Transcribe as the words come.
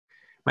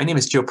My name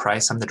is Joe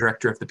Price. I'm the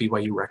director of the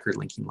BYU Record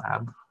Linking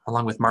Lab.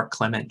 Along with Mark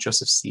Clement,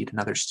 Joseph Seed, and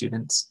other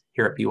students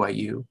here at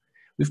BYU,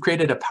 we've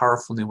created a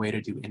powerful new way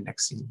to do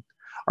indexing.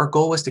 Our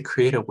goal was to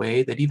create a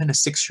way that even a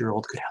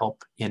 6-year-old could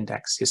help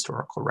index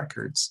historical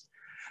records.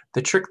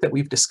 The trick that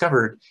we've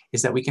discovered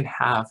is that we can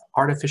have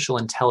artificial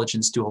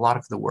intelligence do a lot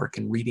of the work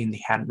in reading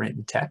the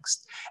handwritten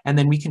text, and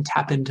then we can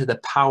tap into the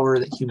power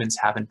that humans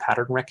have in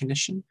pattern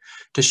recognition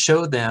to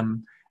show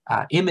them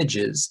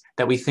images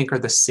that we think are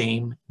the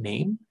same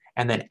name,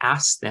 and then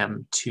ask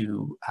them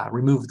to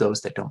remove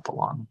those that don't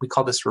belong. We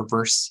call this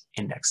reverse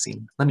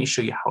indexing. Let me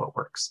show you how it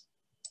works.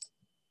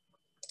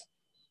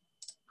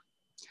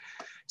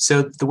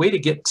 So the way to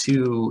get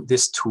to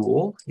this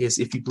tool is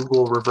if you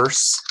Google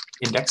reverse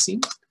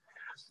indexing,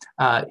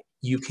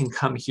 you can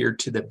come here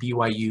to the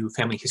BYU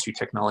Family History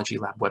Technology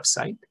Lab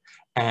website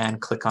and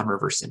click on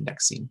reverse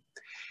indexing.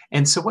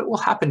 And so what will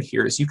happen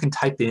here is you can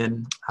type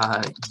in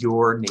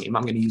your name.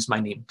 I'm going to use my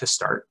name to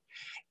start.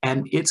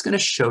 And it's going to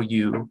show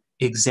you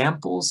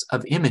examples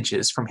of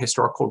images from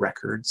historical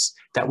records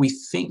that we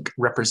think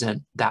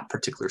represent that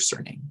particular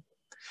surname.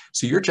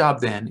 So your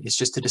job then is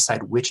just to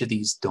decide which of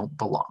these don't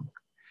belong.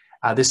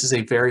 This is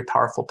a very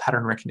powerful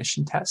pattern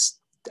recognition task.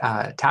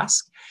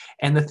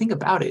 And the thing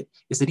about it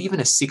is that even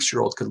a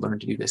 6-year-old could learn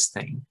to do this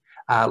thing.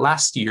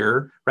 Last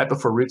year, right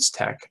before Roots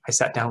Tech, I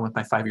sat down with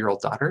my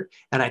 5-year-old daughter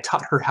and I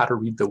taught her how to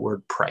read the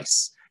word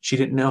price. She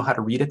didn't know how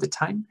to read at the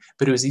time,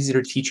 but it was easy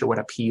to teach her what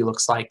a P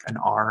looks like, an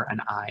R, an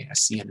I, a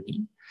C, and an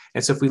E.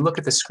 And so if we look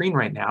at the screen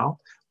right now,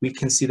 we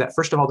can see that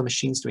first of all, the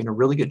machine's doing a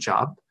really good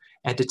job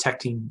at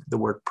detecting the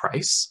word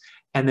price.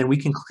 And then we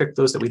can click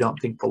those that we don't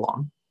think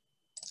belong.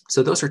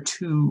 So those are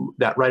two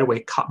that right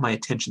away caught my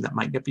attention that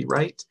might not be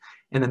right.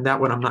 And then that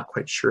one I'm not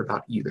quite sure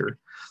about either.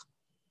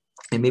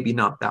 And maybe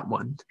not that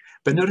one.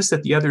 But notice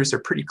that the others are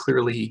pretty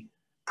clearly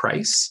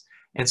price.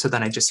 And so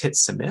then I just hit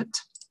submit.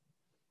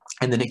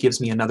 And then it gives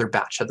me another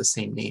batch of the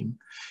same name.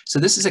 So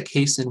this is a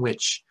case in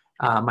which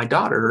my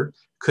daughter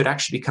could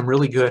actually become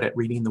really good at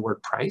reading the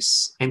word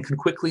price and can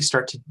quickly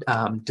start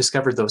to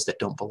discover those that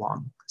don't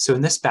belong. So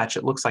in this batch,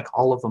 it looks like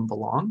all of them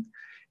belong.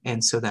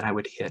 And so then I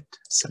would hit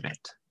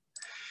submit.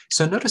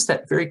 So notice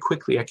that very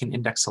quickly I can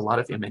index a lot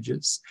of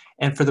images.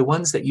 And for the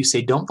ones that you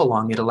say don't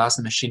belong, it allows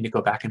the machine to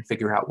go back and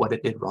figure out what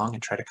it did wrong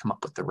and try to come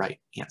up with the right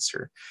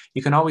answer.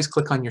 You can always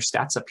click on your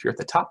stats up here at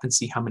the top and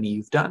see how many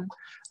you've done.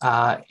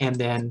 And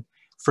then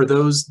for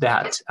those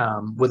that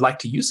would like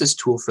to use this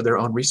tool for their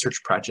own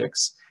research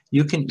projects,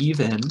 you can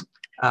even,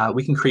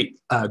 we can create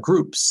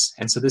groups.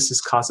 And so this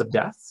is cause of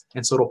death.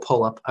 And so it'll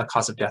pull up a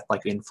cause of death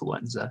like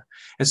influenza.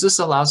 And so this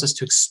allows us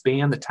to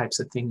expand the types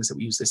of things that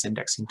we use this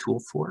indexing tool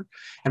for.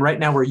 And right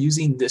now we're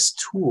using this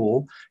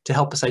tool to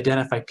help us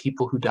identify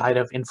people who died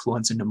of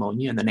influenza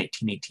pneumonia in the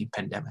 1918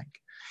 pandemic.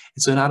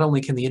 And so not only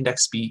can the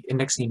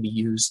indexing be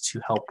used to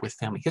help with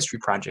family history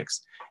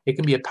projects, it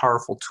can be a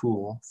powerful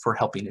tool for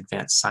helping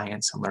advance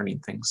science and learning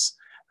things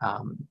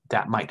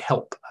that might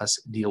help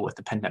us deal with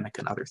the pandemic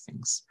and other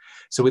things.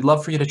 So we'd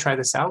love for you to try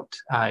this out.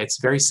 It's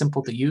very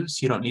simple to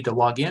use. You don't need to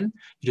log in.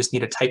 You just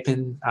need to type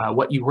in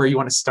where you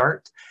want to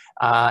start.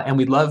 And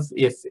we'd love,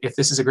 if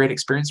this is a great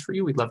experience for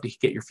you, we'd love to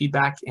get your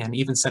feedback and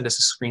even send us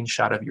a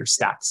screenshot of your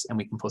stats and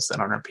we can post that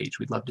on our page.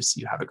 We'd love to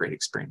see you have a great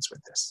experience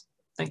with this.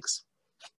 Thanks.